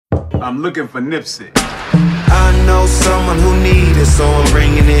I'm looking for Nipsey. I know someone who needs it, so I'm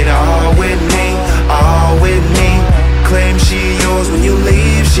bringing it all with me, all with me. Claim she yours when you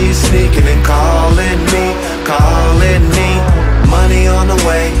leave, she's sneaking and calling me, calling me. Money on the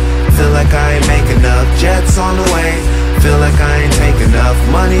way, feel like I ain't make enough. Jets on the way, feel like I ain't take enough.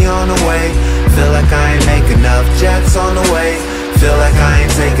 Money on the way, feel like I ain't make enough. Jets on the way, feel like I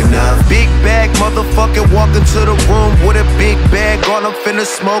ain't take enough. Big bag, motherfucker, walk into the room with a big bag on. I'm finna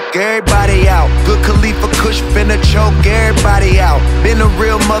smoke everybody out. Good Khalifa Kush finna choke everybody out. Been a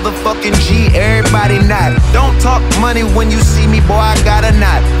real motherfucking G, everybody not. Don't talk money when you see me, boy, I got a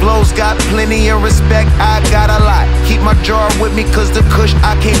knot. Flows got plenty of respect, I got a lot. Keep my jar with me cause the Kush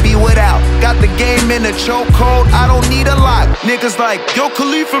I can't be without. Got the game in a chokehold, I don't need a lot. Niggas like, yo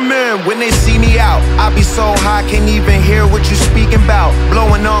Khalifa man, when they see me out, I be so high, can't even hear what you speak about.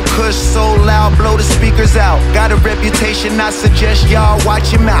 Blowing on Kush so loud, blow the speakers out. Got a reputation, I suggest y'all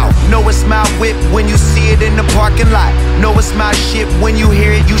watch your mouth. Know it's my whip when you see it in the parking lot. Know it's my shit when you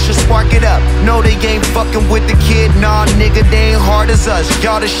hear it, you should spark it up. No, they ain't fucking with the kid, nah nigga, they ain't hard as us.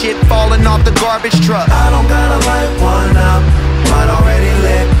 Y'all the shit falling off the garbage truck. I don't gotta light one up, mine already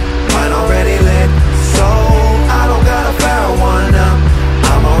lit, mine already lit. So I don't gotta fire one up,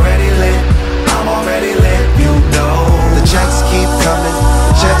 I'm already lit, I'm already lit, you know. The checks keep coming,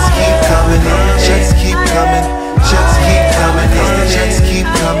 checks keep coming, checks keep coming, checks keep coming, the checks keep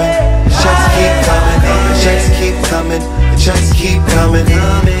coming, checks keep coming, checks keep coming, checks keep coming.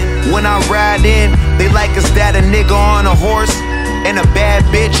 When I ride in, they like us that a nigga on a horse and a bad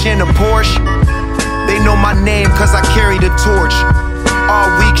bitch in a Porsche. They know my name cause I carry the torch. All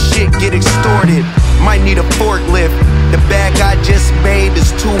weak shit get extorted, might need a forklift. The bag I just made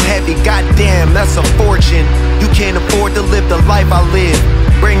is too heavy, goddamn, that's a fortune. You can't afford to live the life I live.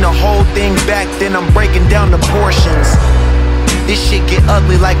 Bring the whole thing back, then I'm breaking down the portions. This shit get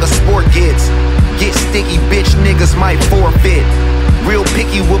ugly like a sport gets. Get sticky, bitch, niggas might forfeit. Real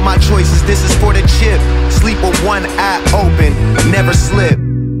picky with my choices, this is for the chip. Sleep with one eye open, never slip.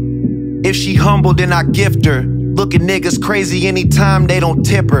 If she humble, then I gift her. Look at niggas crazy anytime they don't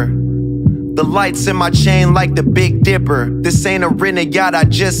tip her. The lights in my chain like the Big Dipper. This ain't a rented yacht, I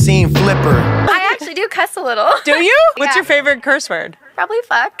just seen Flipper. I actually do cuss a little. Do you? What's Yeah. your favorite curse word? Probably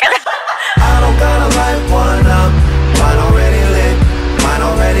fuck. I don't gotta light one up, mine already lit, mine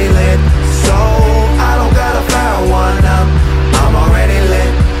already lit. So I don't gotta fire one up, I'm already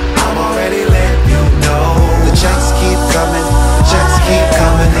lit, I'm already lit, you know. The checks keep coming, checks keep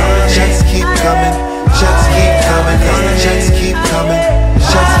coming, checks keep coming, checks keep coming, checks keep coming,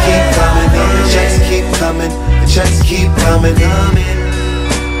 checks keep coming, checks keep coming, checks keep coming.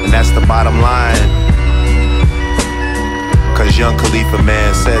 And that's the bottom line, cause young Khalifa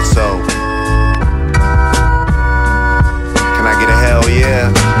man said so. Can I get a hell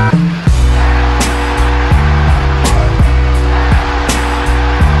yeah?